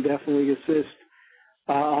I can definitely assist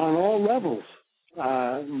on all levels.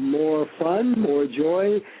 More fun, more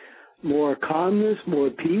joy, more calmness, more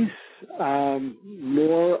peace,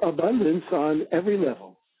 more abundance on every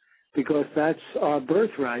level. Because that's our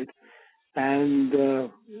birthright and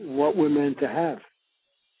what we're meant to have.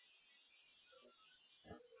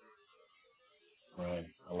 Right.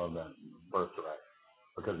 I love that. Birthright.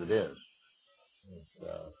 Because it is.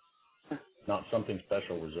 It's not something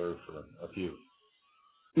special reserved for a few.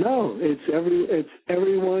 No, it's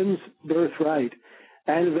everyone's birthright.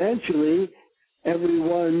 And eventually,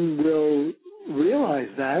 everyone will realize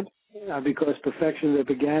that because perfection that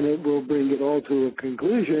began it will bring it all to a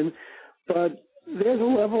conclusion. But there's a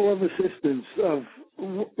level of assistance of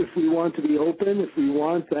if we want to be open, if we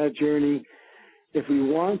want that journey, if we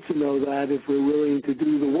want to know that, if we're willing to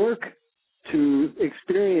do the work to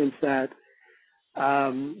experience that,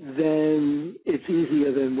 then it's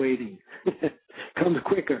easier than waiting. Comes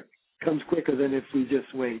quicker than if we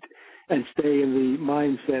just wait and stay in the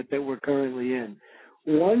mindset that we're currently in.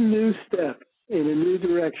 One new step in a new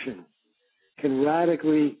direction can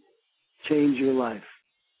radically change your life.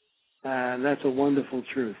 And that's a wonderful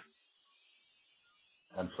truth.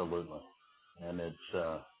 Absolutely. And it's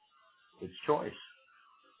choice,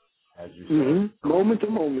 as you said. Mm-hmm. Moment to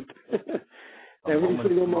moment. Every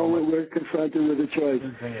single moment we're confronted with a choice.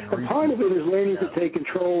 And part of it is learning to take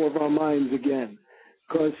control of our minds again.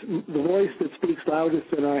 Because the voice that speaks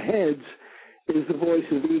loudest in our heads is the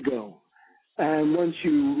voice of ego. And once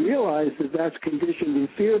you realize that that's conditioned and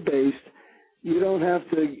fear-based, you don't have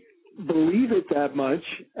to believe it that much,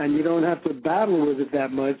 and you don't have to battle with it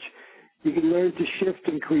that much. You can learn to shift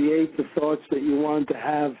and create the thoughts that you want to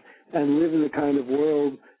have and live in the kind of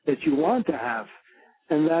world that you want to have.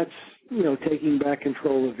 And that's, taking back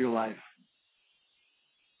control of your life.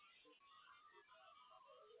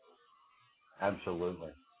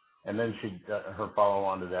 Absolutely. And then her follow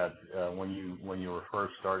on to that, when you were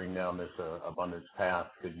first starting down this abundance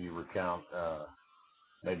path, could you recount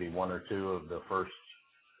maybe one or two of the first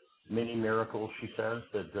mini miracles, she says,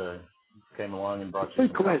 that came along and brought you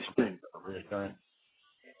Good question. Reassurance?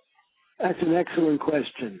 That's an excellent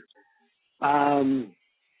question.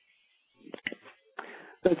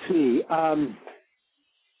 Let's see.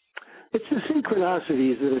 It's the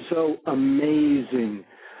synchronicities that are so amazing.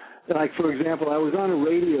 Like, for example, I was on a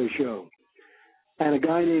radio show, and a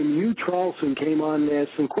guy named Hugh Charlson came on and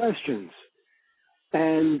asked some questions.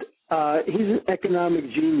 And he's an economic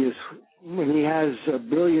genius when he has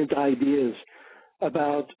brilliant ideas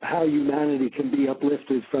about how humanity can be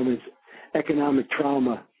uplifted from its economic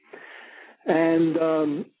trauma. And,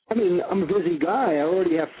 I'm a busy guy. I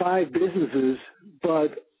already have 5 businesses,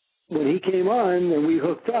 but when he came on and we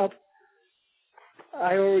hooked up,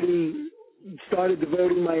 I already started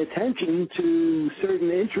devoting my attention to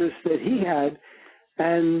certain interests that he had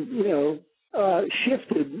and,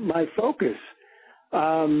 shifted my focus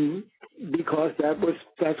because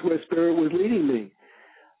that's where Spirit was leading me.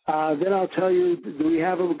 Then I'll tell you, do we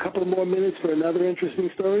have a couple more minutes for another interesting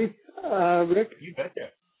story, Rick?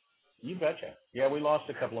 You betcha. Yeah, we lost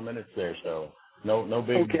a couple of minutes there, so no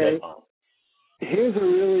big okay. deadline. Here's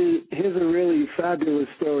a really fabulous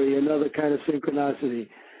story, another kind of synchronicity.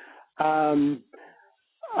 I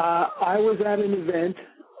was at an event,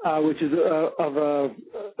 which is of a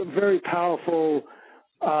very powerful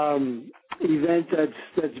event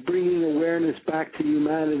that's bringing awareness back to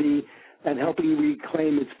humanity and helping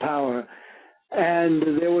reclaim its power. And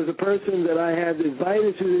there was a person that I had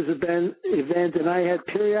invited to this event, and I had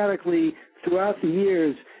periodically throughout the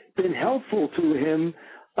years been helpful to him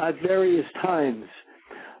at various times.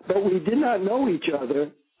 But we did not know each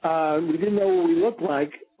other. We didn't know what we looked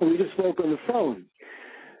like, and we just spoke on the phone.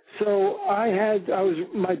 So I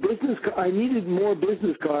needed more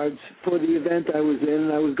business cards for the event I was in,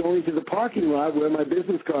 and I was going to the parking lot where my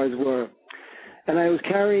business cards were. And I was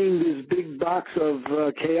carrying this big box of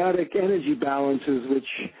chaotic energy balances,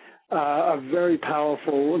 which are very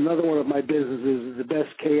powerful. Another one of my businesses is the best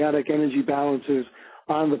chaotic energy balancers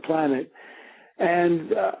on the planet.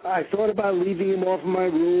 And I thought about leaving him off in my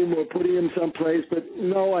room or putting him someplace, but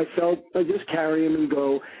no, I just carry him and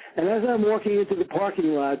go. And as I'm walking into the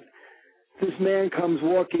parking lot, this man comes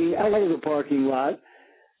walking out of the parking lot,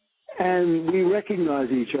 and we recognize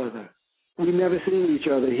each other. We've never seen each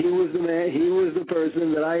other. He was the man. He was the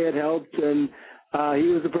person that I had helped, and he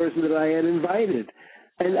was the person that I had invited.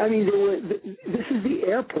 And I mean, this is the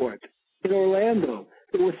airport in Orlando.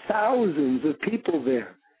 There were thousands of people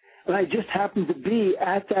there. And I just happened to be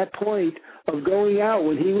at that point of going out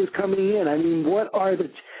when he was coming in. I mean,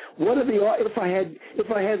 if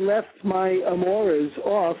I had left my Amoras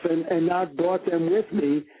off and not brought them with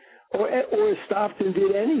me, or stopped and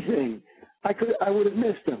did anything, I would have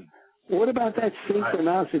missed them. What about that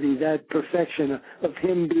synchronicity, that perfection of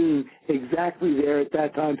him being exactly there at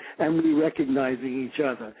that time and we recognizing each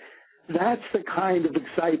other? That's the kind of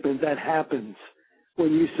excitement that happens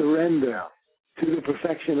when you surrender to the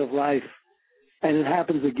perfection of life. And it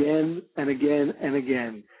happens again and again and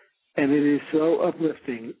again. And it is so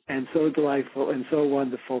uplifting and so delightful and so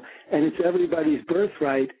wonderful. And it's everybody's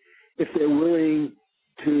birthright if they're willing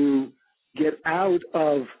to get out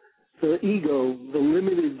of the ego, the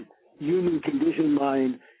limited human conditioned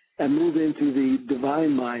mind, and move into the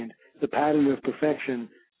divine mind, the pattern of perfection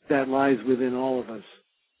that lies within all of us.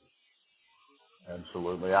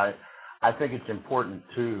 Absolutely. I think it's important,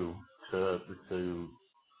 too, to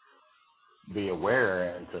be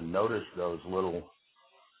aware and to notice those little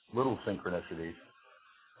synchronicities.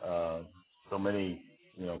 So many,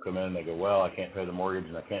 come in and they go, well, I can't pay the mortgage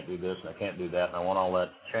and I can't do this and I can't do that and I want all that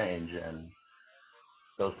to change. And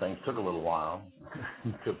those things took a little while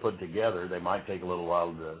to put together. They might take a little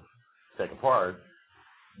while to take apart,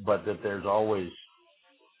 but that there's always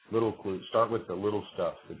little clues. Start with the little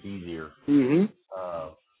stuff that's easier,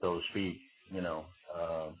 so to speak,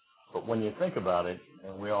 But when you think about it,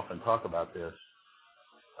 and we often talk about this,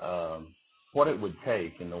 what it would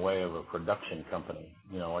take in the way of a production company.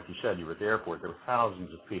 Like you said, you were at the airport. There were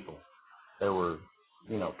thousands of people. There were,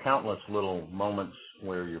 countless little moments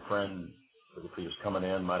where your friend, if he was coming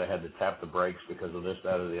in, might have had to tap the brakes because of this,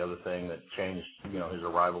 that, or the other thing that changed, his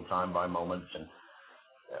arrival time by moments. And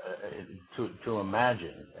to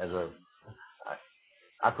imagine,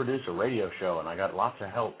 I produce a radio show, and I got lots of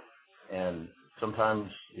help, and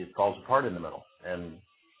sometimes it falls apart in the middle, and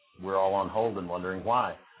we're all on hold and wondering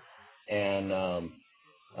why. And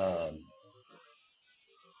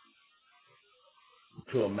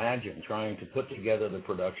to imagine trying to put together the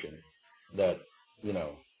production that,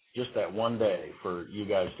 just that one day for you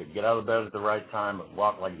guys to get out of bed at the right time and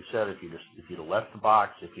walk, like you said, if you'd have left the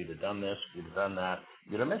box, if you'd have done this, if you'd have done that,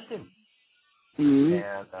 you'd have missed him. Mm-hmm.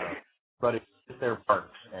 And but if you hit their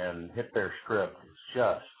marks and hit their script, it's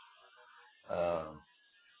just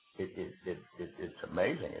it's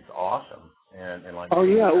amazing. It's awesome. And like well,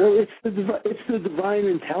 it's the divine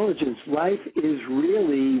intelligence. Life is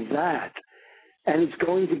really that, and it's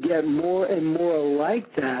going to get more and more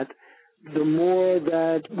like that the more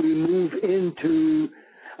that we move into.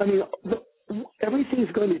 I mean,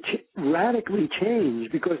 everything's going to radically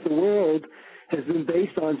change because the world has been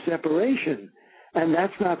based on separation, and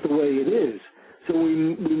that's not the way it is. So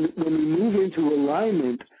when we move into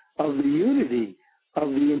alignment of the unity, of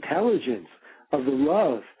the intelligence, of the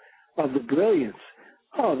love, of the brilliance,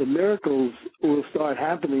 the miracles will start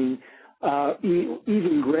happening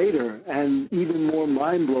even greater and even more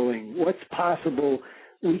mind-blowing. What's possible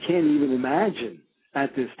we can't even imagine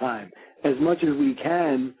at this time. As much as we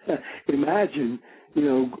can imagine,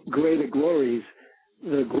 greater glories,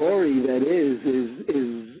 the glory that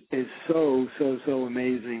is so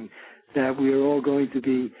amazing that we are all going to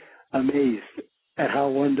be amazed at how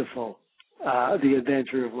wonderful the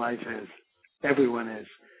adventure of life is. Everyone is.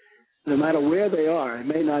 No matter where they are, it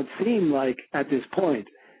may not seem like at this point,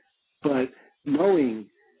 but knowing,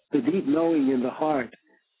 the deep knowing in the heart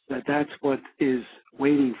that that's what is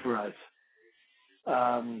waiting for us,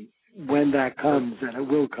 when that comes, and it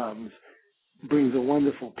will come, brings a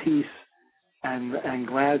wonderful peace and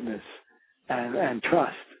gladness and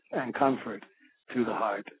trust and comfort to the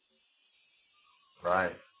heart.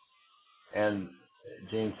 Right. And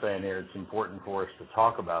Gene's saying here it's important for us to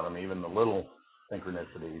talk about them, even the little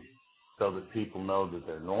synchronicities, so that people know that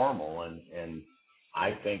they're normal. And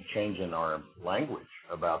I think changing our language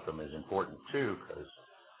about them is important too, because,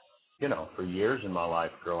 for years in my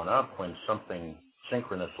life growing up, when something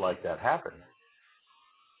synchronous like that happened,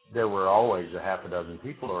 there were always a half a dozen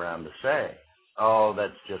people around to say, "Oh,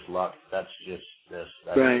 that's just luck. That's just this.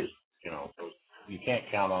 That's right. just, you can't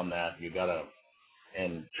count on that. You gotta."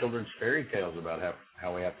 And children's fairy tales about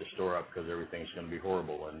how we have to store up because everything's going to be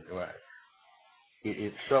horrible, and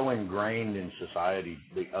it's so ingrained in society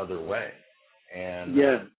the other way,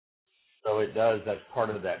 and so it does. That's part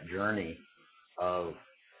of that journey of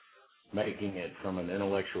making it from an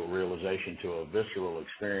intellectual realization to a visceral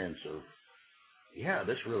experience of, yeah,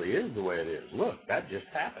 this really is the way it is. Look, that just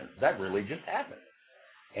happened. That really just happened.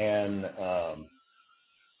 And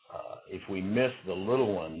if we miss the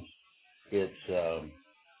little ones, it's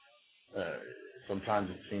sometimes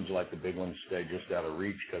it seems like the big ones stay just out of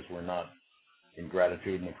reach because we're not in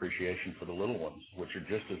gratitude and appreciation for the little ones, which are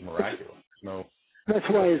just as miraculous. That's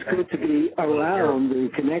why it's good to be around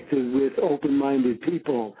and connected with open-minded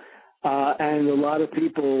people. And a lot of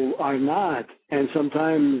people are not. And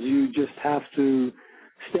sometimes you just have to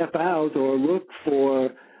step out or look for,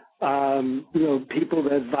 people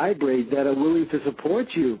that vibrate, that are willing to support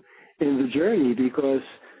you in the journey, because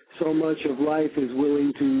so much of life is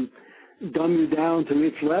willing to dumb you down to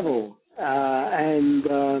its level.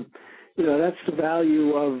 That's the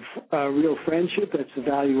value of real friendship. That's the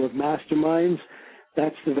value of masterminds.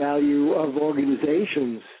 That's the value of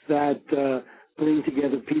organizations that bring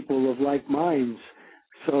together people of like minds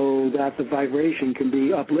so that the vibration can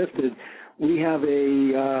be uplifted. We have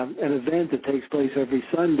an event that takes place every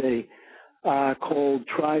Sunday called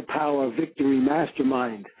Tri-Power Victory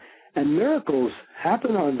Mastermind. And miracles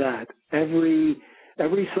happen on that every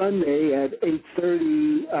Sunday at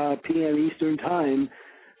 8:30 p.m. Eastern Time.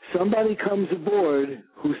 Somebody comes aboard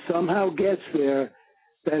who somehow gets there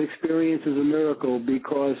that experiences a miracle,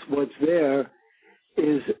 because what's there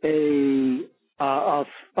is a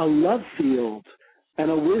love field and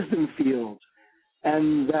a wisdom field,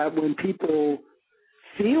 and that when people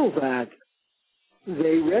feel that,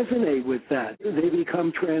 they resonate with that. They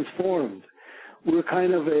become transformed. We're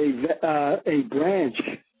kind of a branch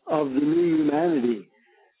of the new humanity,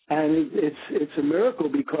 and it's a miracle,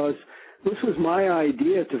 because this was my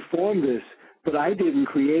idea to form this, but I didn't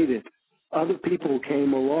create it. Other people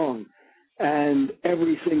came along, and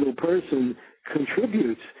every single person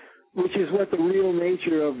contributes, which is what the real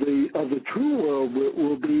nature of the true world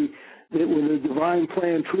will be. That when the divine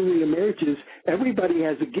plan truly emerges, everybody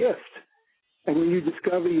has a gift, and when you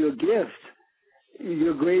discover your gift,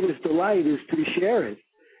 your greatest delight is to share it.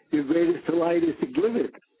 Your greatest delight is to give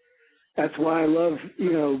it. That's why I love,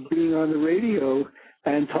 being on the radio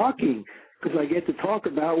and talking, because I get to talk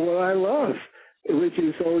about what I love, which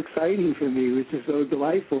is so exciting for me, which is so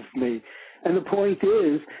delightful for me. And the point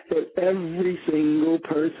is that every single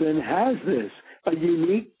person has this, a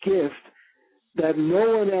unique gift that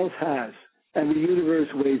no one else has, and the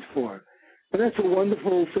universe waits for. And that's a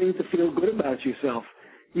wonderful thing to feel good about yourself.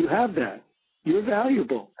 You have that. You're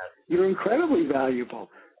valuable. You're incredibly valuable.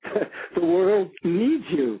 The world needs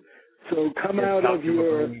you. So come out of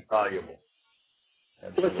your... Valuable.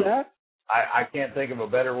 What's that? I can't think of a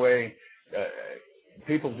better way.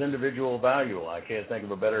 People's individual value. I can't think of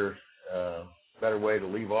a better way to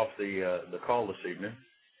leave off the call this evening.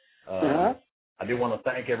 I do want to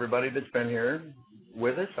thank everybody that's been here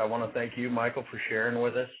with us. I want to thank you, Michael, for sharing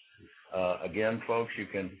with us. Again, folks, you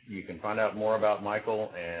can find out more about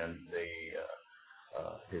Michael and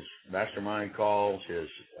his mastermind calls, his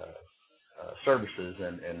services,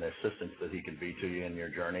 and the assistance that he can be to you in your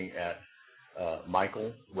journey at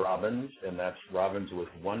Michael Robbins, and that's Robbins with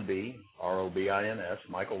one B, ROBINS,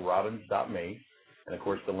 michaelrobbins.me, and of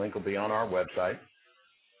course the link will be on our website.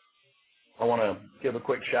 I want to give a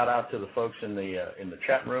quick shout out to the folks in the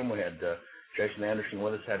chat room. We had Jason Anderson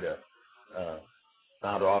with us, had to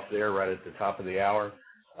sound off there right at the top of the hour.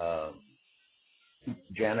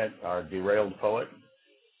 Janet, our derailed poet,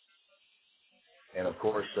 and of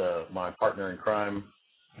course my partner in crime,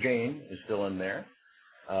 Jane, is still in there.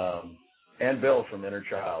 And Bill from Inner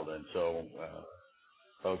Child. And so,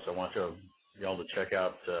 folks, I want y'all to check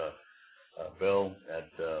out Bill at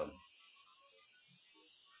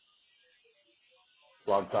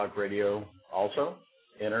Blog Talk Radio, also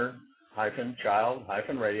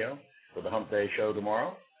Inner-Child-Radio for the Hump Day show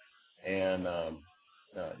tomorrow. And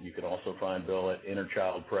you can also find Bill at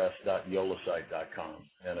innerchildpress.yolasite.com.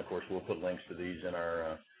 And of course, we'll put links to these in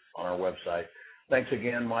our on our website. Thanks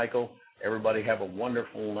again, Michael. Everybody have a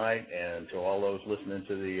wonderful night, and to all those listening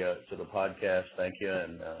to the podcast, thank you,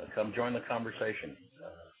 and come join the conversation.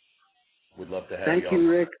 We'd love to have you. Thank you,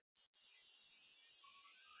 Rick.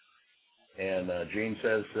 And Gene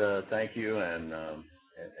says thank you, and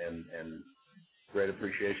and great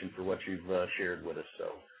appreciation for what you've shared with us. So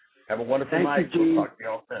have a wonderful Thank night. you, Gene. We'll talk to you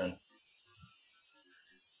all soon.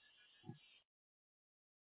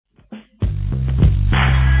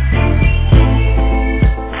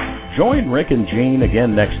 Join Rick and Gene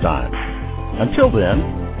again next time. Until then,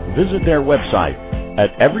 visit their website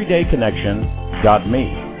at everydayconnection.me.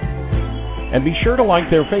 And be sure to like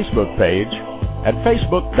their Facebook page at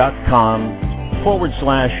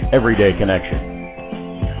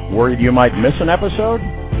facebook.com/everydayconnection. Worried you might miss an episode?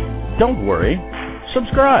 Don't worry.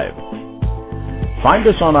 Subscribe. Find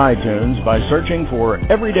us on iTunes by searching for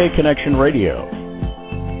Everyday Connection Radio.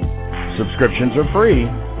 Subscriptions are free,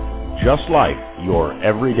 just like your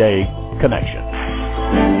Everyday Connection.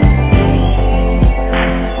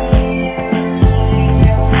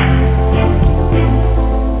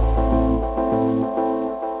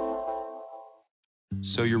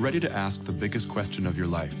 So you're ready to ask the biggest question of your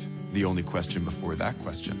life, the only question before that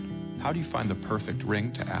question. How do you find the perfect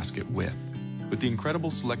ring to ask it with? With the incredible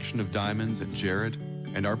selection of diamonds at Jared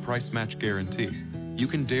and our price match guarantee, you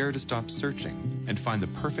can dare to stop searching and find the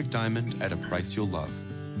perfect diamond at a price you'll love.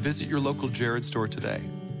 Visit your local Jared store today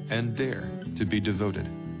and dare to be devoted.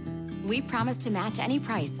 We promise to match any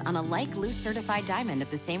price on a like loose certified diamond of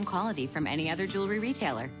the same quality from any other jewelry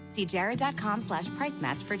retailer. See jared.com/price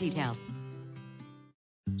match for details.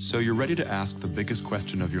 So you're ready to ask the biggest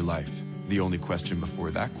question of your life, the only question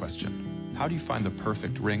before that question. How do you find the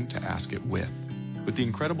perfect ring to ask it with? With the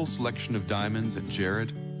incredible selection of diamonds at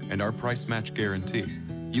Jared and our price match guarantee,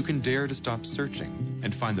 you can dare to stop searching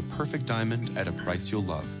and find the perfect diamond at a price you'll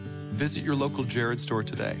love. Visit your local Jared store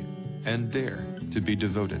today and dare to be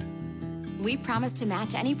devoted. We promise to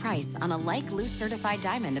match any price on a like loose certified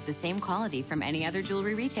diamond of the same quality from any other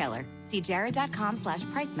jewelry retailer. See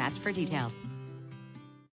jared.com/price match for details.